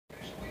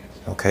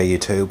Okay,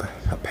 YouTube.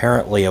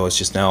 Apparently, I was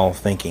just now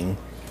thinking.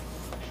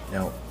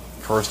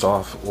 First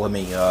off, let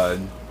me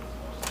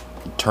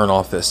turn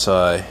off this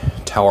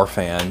tower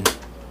fan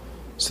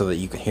so that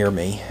you can hear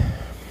me,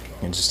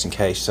 and just in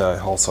case,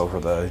 also for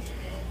the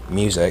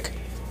music.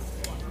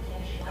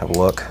 Have a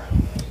look.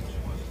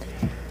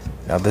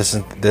 Now, this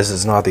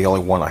is not the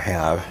only one I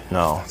have.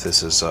 No,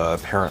 this is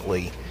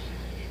apparently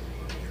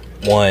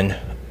one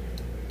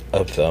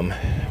of them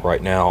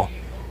right now.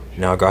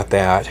 Now I got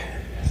that.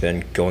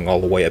 Then going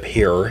all the way up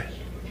here.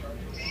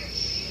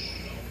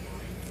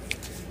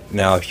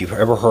 Now, if you've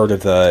ever heard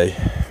of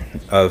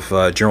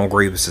General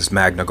Grievous's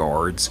Magna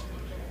guards,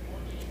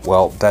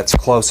 well, that's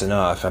close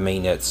enough. I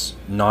mean, it's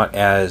not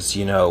as,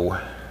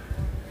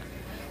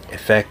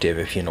 effective,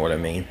 if you know what I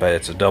mean, but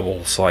it's a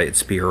double-sided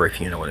spear, if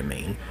you know what I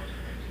mean.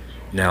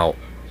 Now,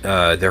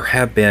 there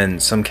have been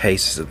some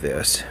cases of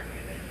this,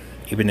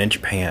 even in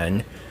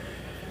Japan.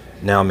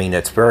 Now, I mean,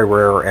 it's very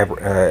rare,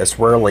 it's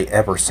rarely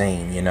ever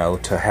seen,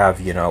 to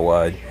have,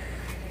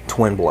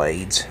 twin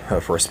blades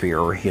for a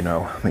spear.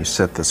 Let me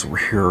set this over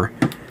here.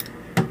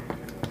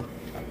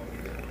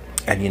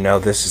 And,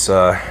 this is,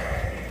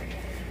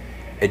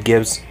 it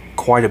gives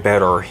quite a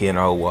better,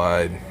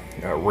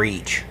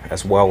 reach,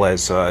 as well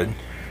as,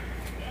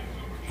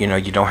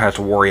 you don't have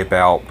to worry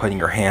about putting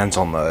your hands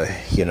on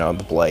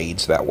the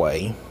blades that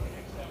way.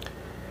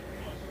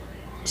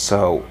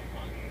 So,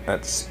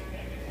 that's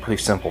pretty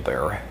simple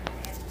there.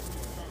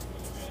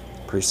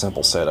 Pretty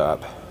simple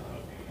setup.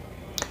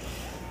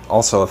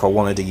 Also, if I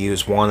wanted to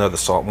use one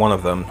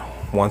of them,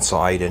 one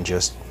side, and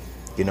just,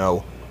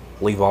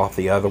 leave off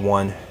the other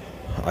one,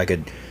 I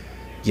could,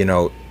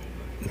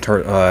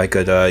 I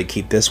could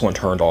keep this one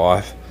turned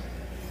off,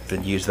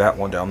 then use that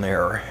one down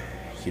there.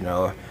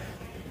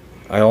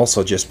 I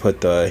also just put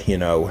the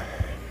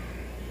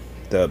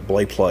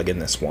blade plug in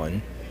this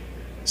one,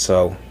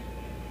 so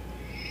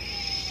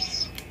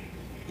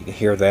you can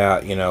hear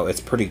that.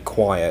 It's pretty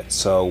quiet.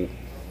 So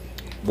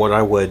what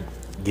I would,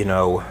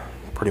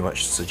 pretty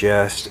much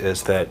suggest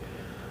is that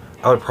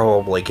I would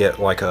probably get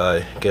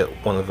get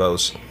one of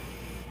those,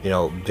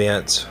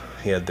 vents,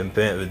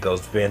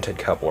 those vented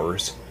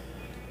couplers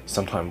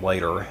sometime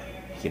later.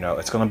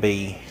 It's gonna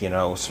be,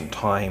 some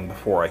time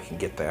before I can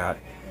get that,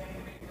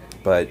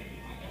 but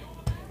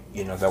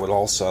that would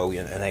also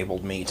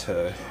enable me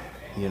to,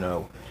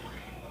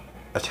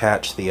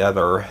 attach the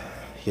other,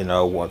 the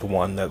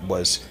one that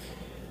was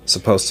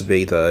supposed to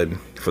be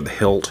for the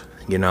hilt,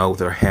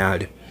 that I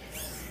had.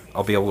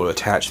 I'll be able to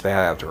attach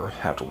that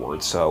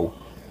afterwards, so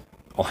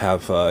I'll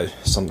have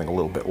something a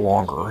little bit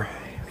longer,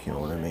 if you know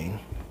what I mean.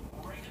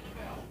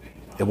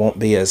 It won't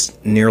be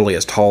nearly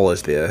as tall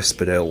as this,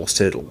 but it'll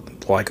sit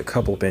like a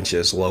couple of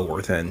inches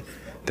lower than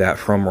that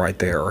from right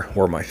there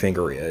where my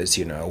finger is,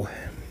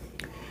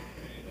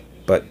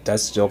 But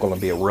that's still going to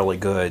be a really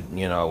good,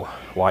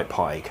 light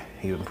pike,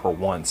 even for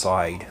one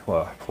side,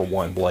 for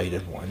one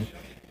bladed one,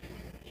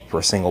 for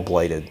a single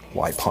bladed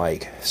light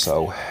pike.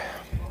 So,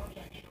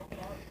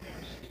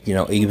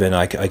 even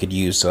I could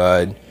use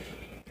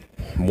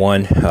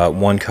one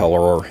color,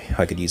 or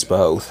I could use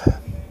both.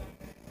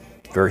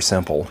 Very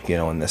simple,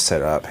 in this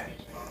setup.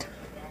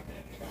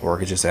 Or I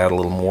could just add a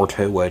little more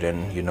to it,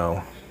 and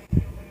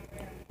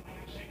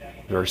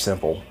very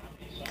simple.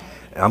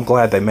 And I'm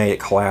glad they made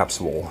it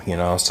collapsible,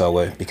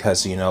 so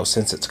because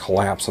since it's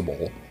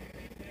collapsible,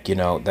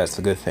 that's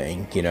the good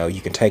thing.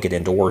 You can take it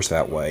indoors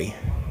that way.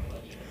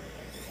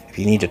 If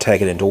you need to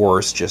take it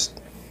indoors,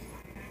 just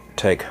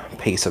take a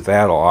piece of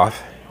that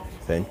off,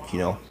 then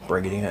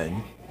bring it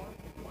in.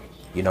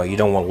 You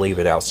don't want to leave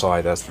it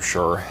outside, that's for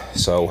sure.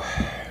 So,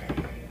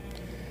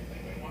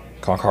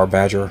 Concar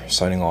Badger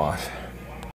signing off.